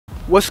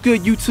What's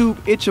good, YouTube?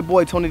 It's your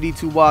boy Tony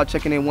D2 Wild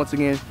checking in once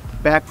again,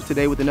 back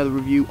today with another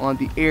review on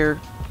the Air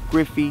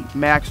Griffey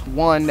Max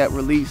 1 that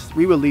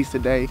re-released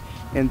today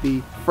in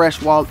the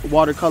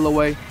Freshwater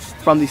colorway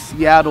from the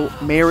Seattle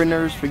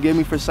Mariners. Forgive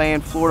me for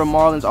saying Florida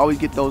Marlins. I always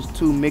get those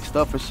two mixed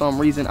up for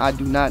some reason. I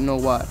do not know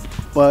why.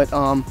 But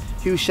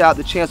huge shout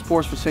out to Champs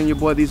Sports for sending your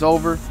boy these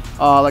over.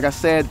 Like I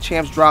said,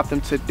 Champs dropped them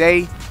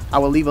today. I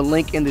will leave a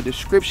link in the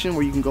description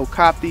where you can go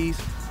cop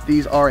these.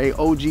 These are a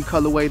OG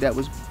colorway that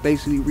was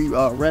basically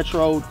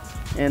retroed,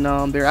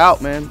 and they're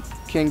out, man.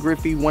 Ken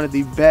Griffey, one of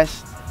the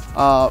best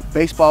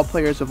baseball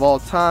players of all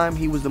time.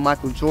 He was the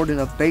Michael Jordan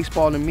of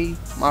baseball to me,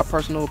 my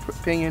personal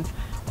opinion.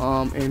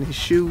 And his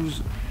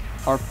shoes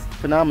are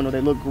phenomenal. They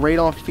look great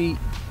on feet.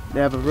 They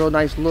have a real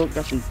nice look.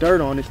 Got some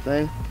dirt on this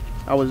thing.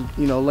 I was,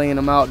 laying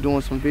them out,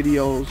 doing some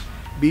videos,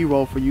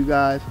 B-roll for you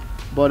guys.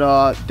 But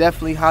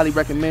definitely highly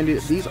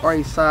recommended. These are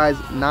a size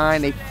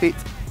 9. They fit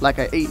like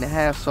an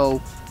 8.5.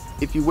 So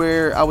if you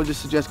wear, I would just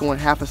suggest going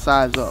half a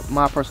size up.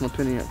 My personal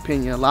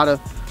opinion. A lot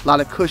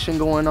of cushion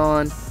going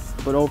on,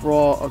 but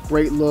overall a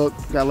great look.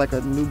 Got like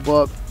a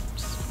nubuck,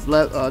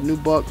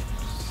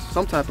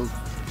 some type of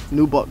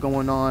nubuck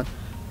going on.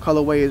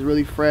 Colorway is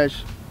really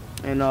fresh,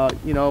 and I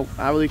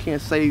really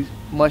can't say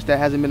much that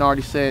hasn't been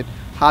already said.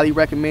 Highly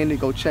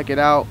recommended. Go check it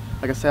out.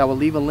 Like I said, I will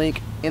leave a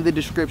link in the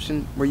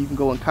description where you can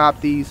go and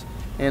cop these.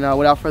 And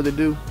without further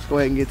ado, let's go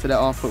ahead and get to that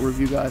on-foot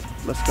review, guys.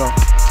 Let's go.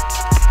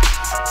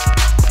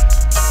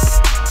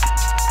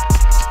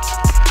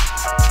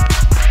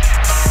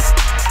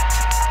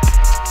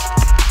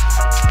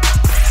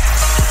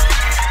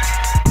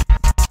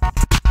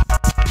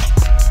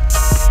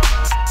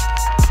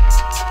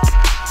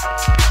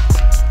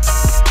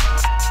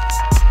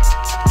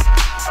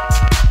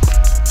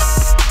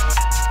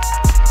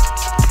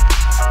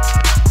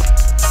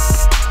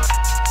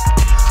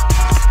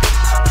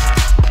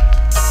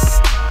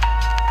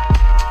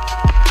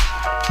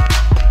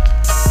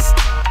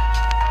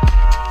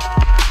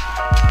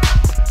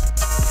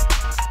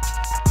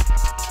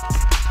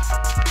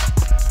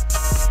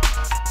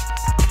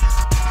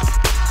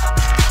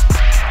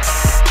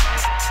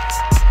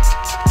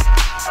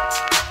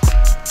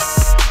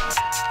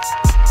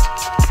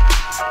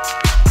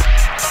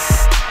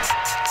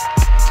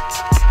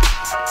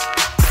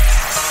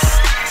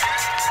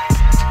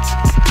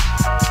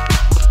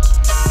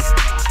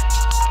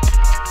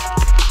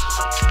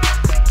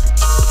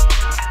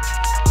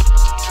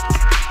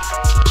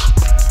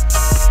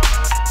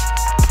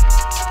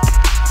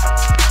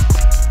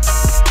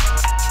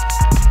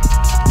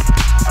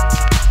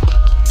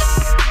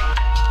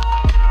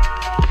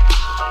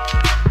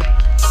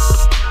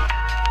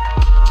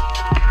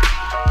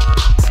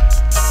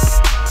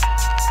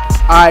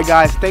 Alright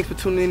guys, thanks for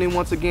tuning in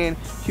once again.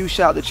 Huge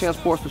shout out to Champs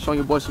Sports for showing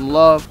your boy some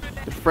love.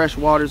 The fresh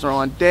waters are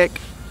on deck.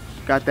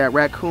 Got that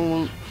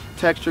raccoon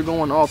texture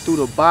going all through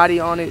the body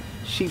on it.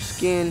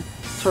 Sheepskin,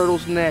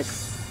 turtle's neck,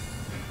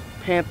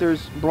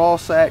 Panthers, ball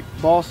sack.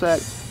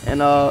 And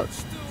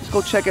let's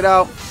go check it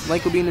out.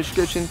 Link will be in the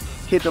description.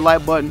 Hit the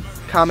like button,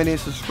 comment and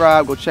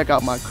subscribe. Go check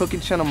out my cooking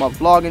channel, my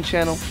vlogging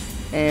channel.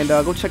 And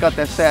go check out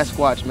that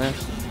Sasquatch, man.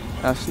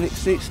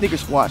 Sneaker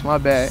Squatch, my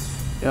bad.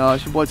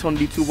 It's your boy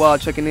Tony D2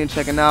 Wild checking in,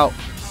 checking out.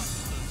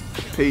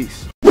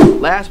 Peace.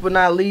 Last but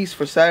not least,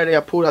 for Saturday, I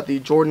pulled out the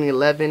Jordan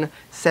 11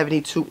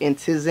 72 in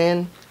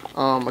Tizen.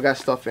 I got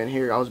stuff in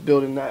here. I was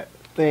building that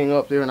thing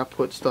up there and I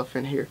put stuff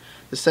in here.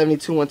 The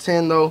 72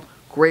 110 though,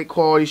 great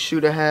quality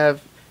shoe to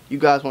have. You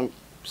guys went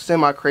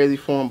semi crazy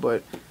for them,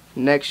 but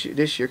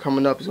this year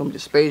coming up is gonna be the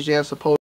Space Jam supposed.